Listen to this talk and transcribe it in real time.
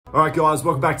All right, guys,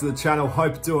 welcome back to the channel.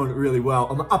 Hope you're doing really well.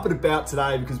 I'm up and about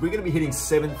today because we're going to be hitting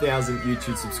 7,000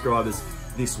 YouTube subscribers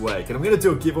this week. And I'm going to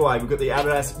do a giveaway. We've got the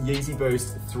Adidas Yeezy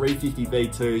Boost 350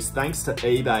 V2s, thanks to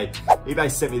eBay. eBay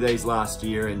sent me these last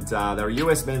year, and they're a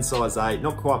US men's size 8,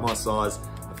 not quite my size.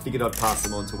 I figured I'd pass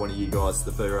them on to one of you guys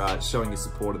for showing your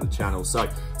support of the channel. So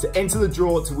to enter the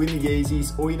draw to win the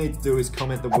Yeezys, all you need to do is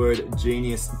comment the word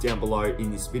genius down below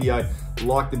in this video,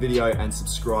 like the video and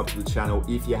subscribe to the channel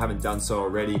if you haven't done so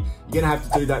already. You're gonna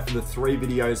have to do that for the 3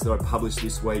 videos that I published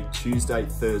this week, Tuesday,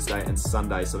 Thursday and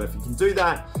Sunday. So if you can do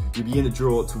that, you'll be in the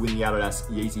draw to win the Adidas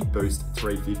Yeezy Boost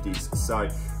 350s. So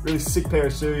really sick pair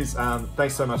of shoes.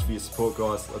 Thanks so much for your support,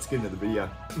 guys. Let's get into the video.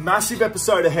 Massive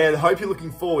episode ahead. Hope you're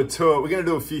looking forward to it. We're gonna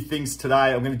do a few things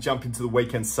today. I'm gonna jump into the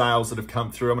weekend sales that have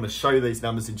come through. I'm gonna show you these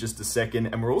numbers in just a second.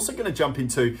 And we're also gonna jump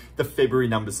into the February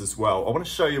numbers as well. I wanna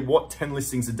show you what 10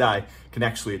 listings a day can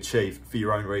actually achieve for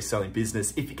your own reselling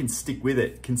business if you can stick with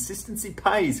it. Consistency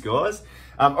pays, guys.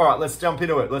 All right, let's jump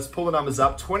into it. Let's pull the numbers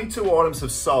up. 22 items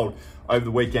have sold over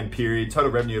the weekend period. Total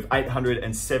revenue of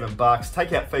 $807.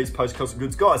 Take out fees, post cost of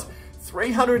goods. Guys,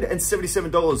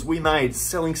 $377 we made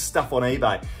selling stuff on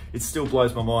eBay. It still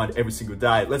blows my mind every single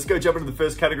day. Let's go jump into the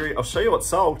first category. I'll show you what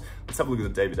sold. Let's have a look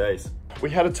at the DVDs.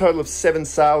 We had a total of 7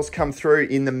 sales come through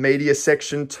in the media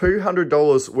section,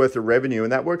 $200 worth of revenue,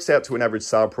 and that works out to an average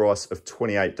sale price of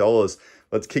 $28.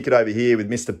 Let's kick it over here with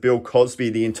Mr. Bill Cosby.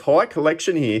 The entire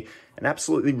collection here, an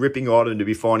absolutely ripping item to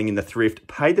be finding in the thrift.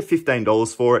 Paid the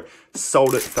 $15 for it,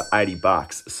 sold it for 80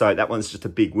 bucks. So that one's just a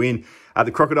big win.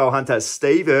 The Crocodile Hunter,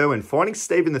 Steve Irwin. Finding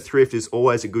Steve in the thrift is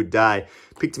always a good day.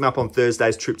 Picked him up on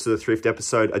Thursday's Trip to the Thrift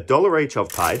episode. $1 each I've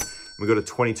paid. We got a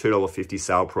 $22.50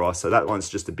 sale price. So that one's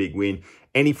just a big win.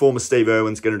 Any form of Steve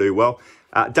Irwin's going to do well.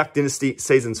 Duck Dynasty,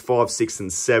 seasons 5, 6,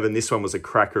 and 7. This one was a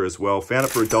cracker as well. Found it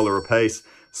for $1 a piece.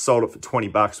 Sold it for 20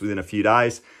 bucks within a few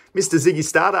days. Mr. Ziggy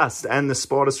Stardust and the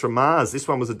Spiders from Mars. This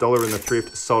one was $1 in the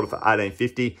thrift, sold it for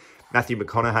 $18.50. Matthew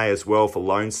McConaughey as well for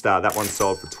Lone Star. That one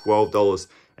sold for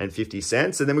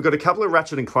 $12.50. And then we've got a couple of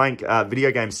Ratchet and Clank video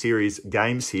game series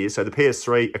games here. So the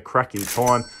PS3, A Crack in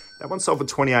Time. That one sold for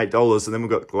 $28. And then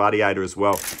we've got Gladiator as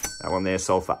well. That one there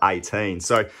sold for $18.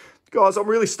 So guys, I'm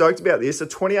really stoked about this. A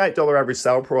 $28 average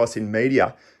sale price in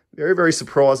media. Very, very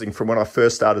surprising from when I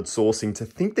first started sourcing to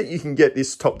think that you can get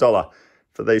this top dollar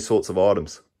for these sorts of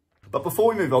items. But before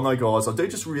we move on though, guys, I do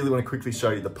just really want to quickly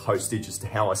show you the postage as to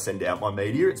how I send out my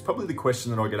media. It's probably the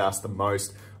question that I get asked the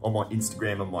most on my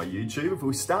Instagram and my YouTube. If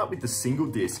we start with the single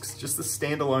discs, just the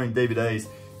standalone DVDs,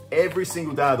 every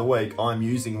single day of the week, I'm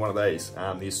using one of these,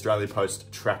 the Australia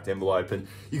Post tracked envelope. And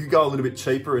you could go a little bit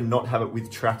cheaper and not have it with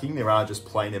tracking. There are just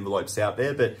plain envelopes out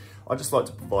there, but I just like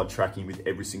to provide tracking with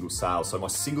every single sale. So my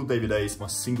single DVDs, my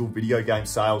single video game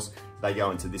sales, they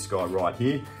go into this guy right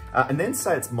here. And then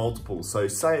say it's multiple. So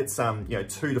say it's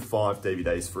 2 to 5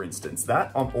 DVDs, for instance.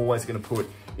 That I'm always going to put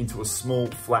into a small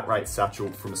flat rate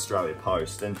satchel from Australia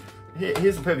Post. And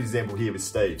here's a perfect example here with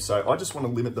Steve. So I just want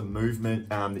to limit the movement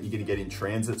that you're going to get in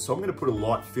transit. So I'm going to put a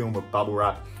light film of bubble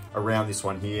wrap around this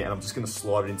one here, and I'm just going to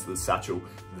slide it into the satchel.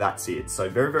 That's it. So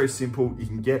very, very simple. You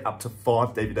can get up to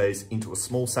 5 DVDs into a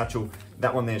small satchel.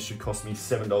 That one there should cost me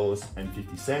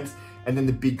 $7.50. And then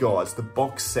the big guys, the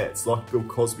box sets like Bill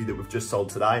Cosby that we've just sold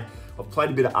today. I've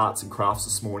played a bit of arts and crafts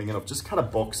this morning, and I've just cut a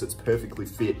box that's perfectly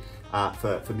fit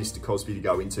for Mr. Cosby to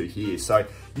go into here. So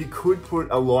you could put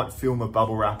a light film of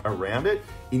bubble wrap around it.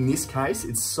 In this case,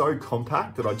 it's so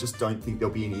compact that I just don't think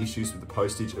there'll be any issues with the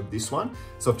postage of this one.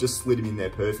 So I've just slid him in there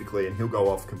perfectly and he'll go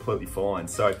off completely fine.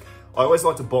 So I always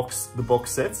like to box the box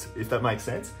sets, if that makes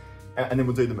sense. And then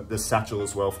we'll do the satchel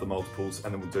as well for the multiples,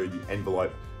 and then we'll do the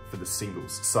envelope for the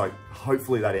singles. So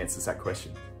hopefully that answers that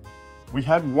question. We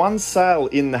had one sale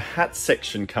in the hat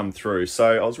section come through,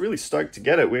 so I was really stoked to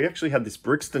get it. We actually had this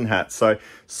Brixton hat, so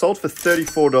sold for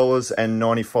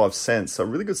 $34.95. So a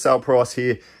really good sale price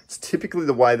here. It's typically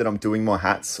the way that I'm doing my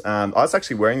hats. I was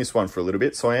actually wearing this one for a little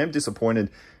bit, so I am disappointed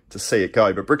to see it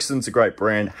go. But Brixton's a great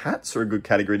brand. Hats are a good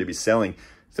category to be selling.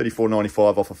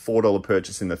 $34.95 off a $4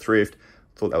 purchase in the thrift.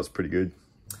 Thought that was pretty good.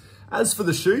 As for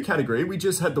the shoe category, we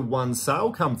just had the one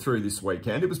sale come through this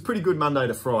weekend. It was pretty good Monday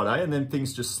to Friday, and then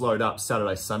things just slowed up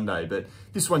Saturday, Sunday. But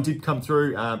this one did come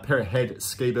through, a pair of head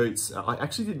ski boots. I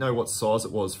actually didn't know what size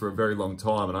it was for a very long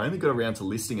time, and I only got around to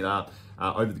listing it up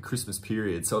over the Christmas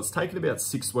period. So it's taken about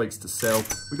 6 weeks to sell.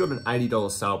 We got an $80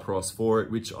 sale price for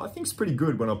it, which I think is pretty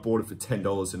good when I bought it for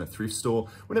 $10 in a thrift store.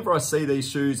 Whenever I see these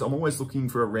shoes, I'm always looking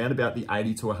for around about the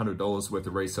 $80 to $100 worth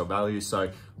of resale value. So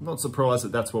I'm not surprised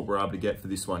that that's what we're able to get for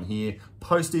this one here.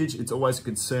 Postage, it's always a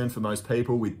concern for most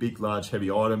people with big, large,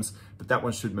 heavy items, but that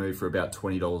one should move for about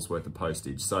 $20 worth of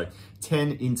postage. So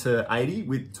 10 into 80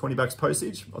 with 20 bucks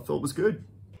postage, I thought was good.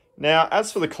 Now,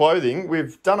 as for the clothing,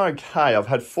 we've done okay. I've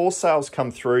had 4 sales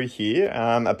come through here.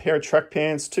 A pair of track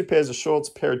pants, 2 pairs of shorts,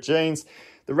 a pair of jeans.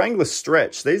 The Wrangler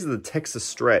Stretch, these are the Texas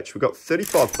Stretch. We've got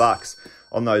 35 bucks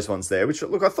on those ones there, which,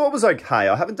 look, I thought was okay.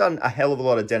 I haven't done a hell of a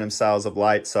lot of denim sales of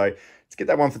late, so to get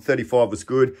that one for 35 was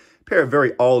good. A pair of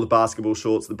very old basketball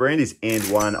shorts. The brand is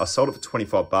And1. I sold it for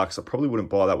 25 bucks. I probably wouldn't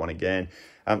buy that one again.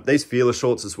 These Feeler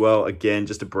shorts as well, again,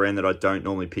 just a brand that I don't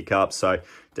normally pick up, so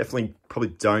definitely probably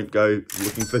don't go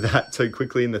looking for that too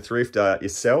quickly in the thrift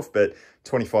yourself, but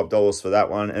 $25 for that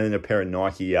one. And then a pair of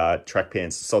Nike track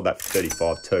pants, sold that for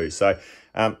 35 too. So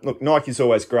look, Nike's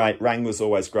always great, Wrangler's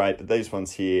always great, but these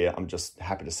ones here, I'm just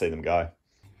happy to see them go.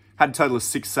 Had a total of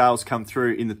 6 sales come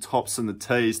through in the tops and the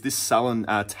tees. This Sullen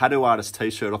Tattoo Artist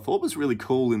t-shirt I thought was really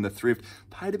cool in the thrift.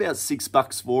 Paid about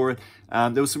 $6 for it.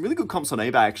 There was some really good comps on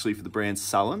eBay actually for the brand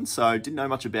Sullen, so didn't know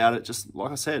much about it. Just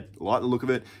like I said, like the look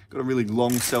of it. Got a really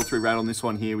long sell-through rate on this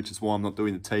one here, which is why I'm not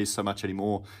doing the tees so much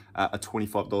anymore. A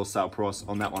 $25 sale price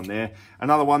on that one there.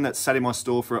 Another one that's sat in my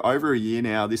store for over a year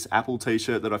now, this Apple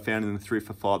t-shirt that I found in the thrift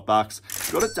for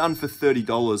 $5. Got it done for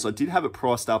 $30. I did have it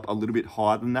priced up a little bit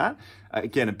higher than that.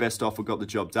 Again, a best offer got the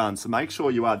job done. So make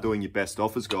sure you are doing your best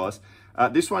offers, guys.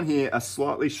 This one here, a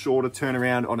slightly shorter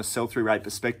turnaround on a sell-through rate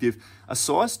perspective, a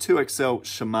size 2XL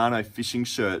Shimano fishing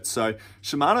shirt. So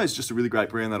Shimano is just a really great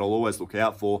brand that I'll always look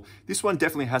out for. This one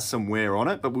definitely has some wear on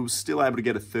it, but we were still able to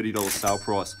get a $30 sale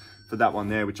price for that one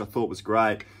there, which I thought was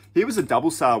great. Here was a double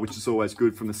sale, which is always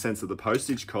good from the sense of the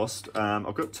postage cost.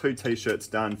 I've got 2 t-shirts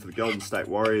done for the Golden State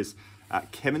Warriors.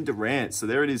 Kevin Durant, so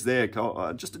there it is there,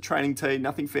 just a training tee,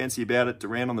 nothing fancy about it,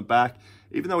 Durant on the back.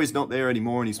 Even though he's not there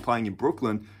anymore and he's playing in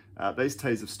Brooklyn, these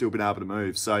tees have still been able to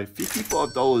move. So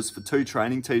 $55 for 2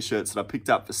 training t-shirts that I picked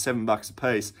up for $7 a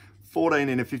piece, 14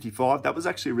 in a 55. That was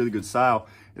actually a really good sale.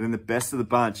 And then the best of the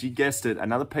bunch, you guessed it,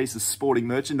 another piece of sporting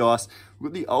merchandise.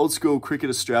 We've got the old school Cricket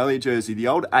Australia jersey, the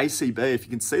old ACB. If you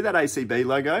can see that ACB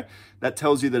logo, that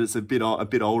tells you that it's a bit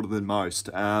older than most.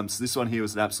 So this one here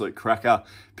was an absolute cracker.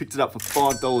 Picked it up for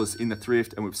 $5 in the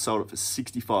thrift, and we've sold it for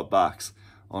 65 bucks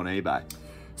on eBay.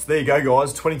 So there you go,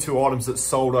 guys, 22 items that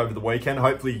sold over the weekend.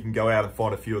 Hopefully you can go out and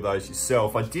find a few of those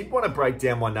yourself. I did want to break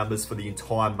down my numbers for the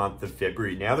entire month of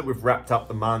February. Now that we've wrapped up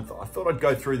the month, I thought I'd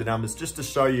go through the numbers just to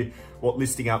show you what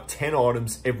listing up 10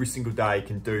 items every single day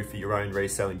can do for your own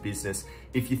reselling business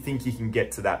if you think you can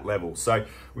get to that level. So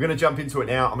we're going to jump into it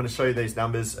now. I'm going to show you these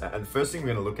numbers, and the first thing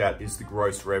we're going to look at is the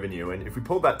gross revenue. And if we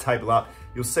pull that table up,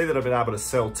 you'll see that I've been able to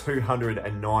sell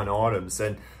 209 items,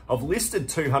 and I've listed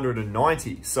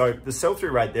 290. So the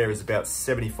sell-through rate there is about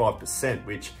 75%,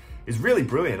 which is really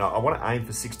brilliant. I want to aim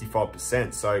for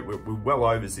 65%, so we're well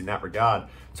overs in that regard.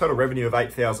 Total revenue of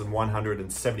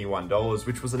 $8,171,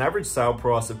 which was an average sale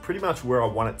price of pretty much where I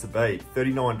want it to be,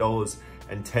 $39.10,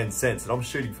 and I'm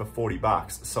shooting for 40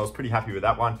 bucks. So I was pretty happy with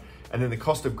that one. And then the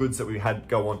cost of goods that we had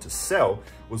go on to sell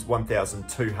was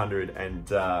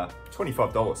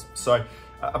 $1,225. So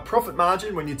a profit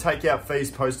margin, when you take out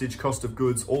fees, postage, cost of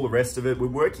goods, all the rest of it, we're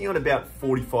working on about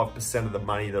 45% of the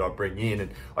money that I bring in. And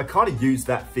I kind of use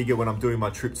that figure when I'm doing my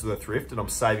trip to the thrift and I'm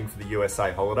saving for the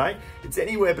USA holiday. It's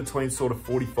anywhere between sort of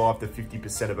 45 to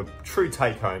 50% of a true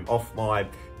take home off my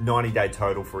 90-day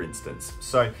total, for instance.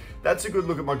 So that's a good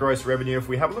look at my gross revenue. If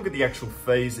we have a look at the actual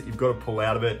fees that you've got to pull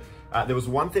out of it, there was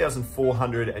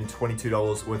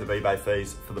 $1,422 worth of eBay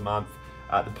fees for the month.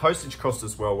 The postage cost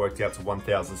as well worked out to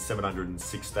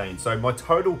 $1,716. So my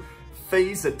total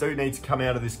fees that do need to come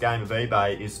out of this game of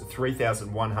eBay is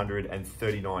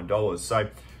 $3,139. So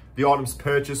the items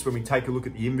purchased, when we take a look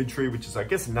at the inventory, which is, I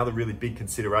guess, another really big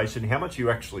consideration, how much are you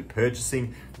actually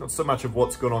purchasing? Not so much of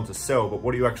what's gone on to sell, but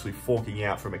what are you actually forking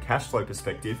out from a cash flow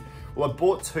perspective? Well, I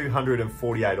bought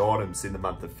 248 items in the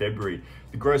month of February.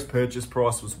 The gross purchase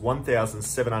price was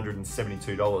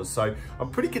 $1,772. So I'm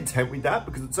pretty content with that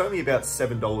because it's only about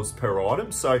 $7 per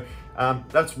item. So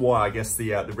that's why I guess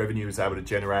the revenue is able to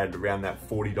generate around that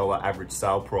 $40 average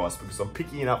sale price, because I'm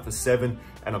picking it up for $7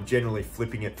 and I'm generally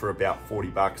flipping it for about 40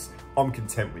 bucks. I'm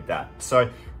content with that. So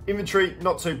inventory,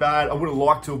 not too bad. I would have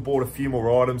liked to have bought a few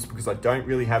more items because I don't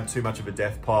really have too much of a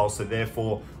death pile. So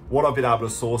therefore, what I've been able to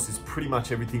source is pretty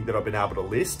much everything that I've been able to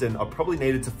list, and I probably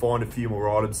needed to find a few more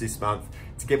items this month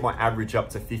to get my average up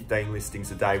to 15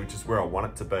 listings a day, which is where I want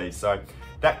it to be. So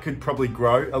that could probably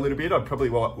grow a little bit. I'd probably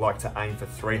like to aim for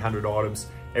 300 items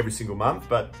every single month,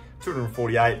 but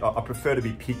 248, I prefer to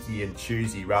be picky and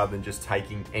choosy rather than just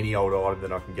taking any old item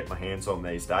that I can get my hands on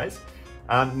these days.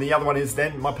 And the other one is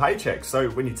then my paycheck. So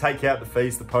when you take out the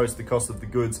fees, the post, the cost of the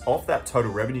goods off that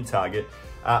total revenue target,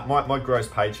 my gross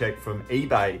paycheck from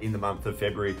eBay in the month of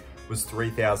February was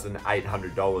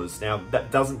 $3,800. Now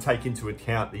that doesn't take into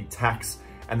account the tax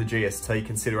and the GST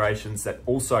considerations that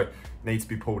also need to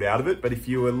be pulled out of it. But if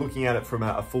you were looking at it from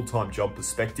a full-time job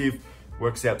perspective,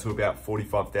 works out to about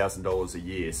 $45,000 a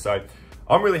year. So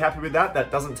I'm really happy with that.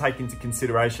 That doesn't take into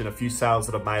consideration a few sales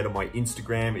that I've made on my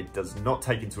Instagram. It does not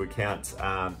take into account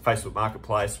Facebook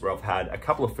Marketplace, where I've had a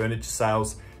couple of furniture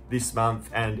sales this month,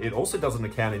 and it also doesn't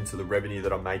account into the revenue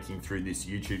that I'm making through this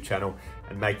YouTube channel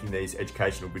and making these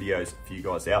educational videos for you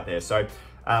guys out there. So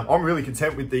I'm really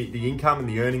content with the income and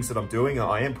the earnings that I'm doing.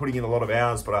 I am putting in a lot of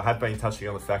hours, but I have been touching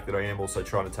on the fact that I am also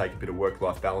trying to take a bit of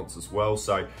work-life balance as well.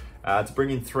 So to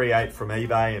bring in 3.8 from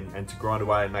eBay and to grind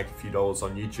away and make a few dollars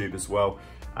on YouTube as well,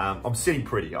 I'm sitting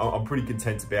pretty. I'm pretty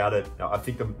content about it. I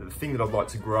think the thing that I'd like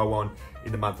to grow on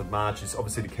in the month of March is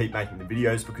obviously to keep making the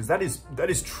videos, because that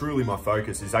is truly my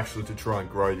focus, is actually to try and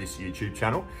grow this YouTube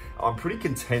channel. I'm pretty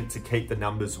content to keep the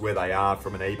numbers where they are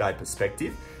from an eBay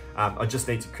perspective. I just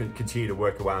need to continue to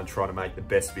work away and try to make the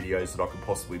best videos that I can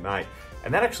possibly make.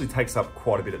 And that actually takes up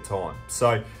quite a bit of time.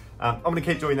 So I'm gonna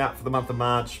keep doing that for the month of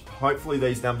March. Hopefully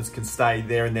these numbers can stay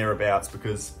there and thereabouts,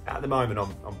 because at the moment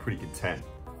I'm pretty content.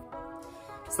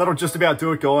 So that'll just about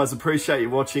do it, guys. Appreciate you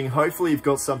watching. Hopefully you've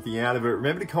got something out of it.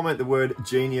 Remember to comment the word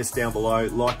genius down below,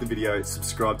 like the video,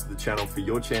 subscribe to the channel for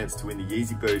your chance to win the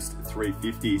Yeezy Boost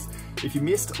 350s. If you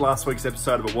missed last week's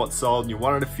episode of a What Sold and you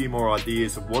wanted a few more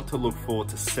ideas of what to look for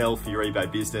to sell for your eBay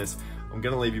business, I'm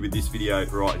gonna leave you with this video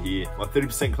right here. My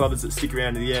 30% clubbers that stick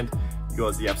around to the end, you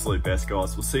guys are the absolute best,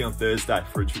 guys. We'll see you on Thursday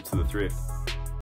for a trip to the thrift.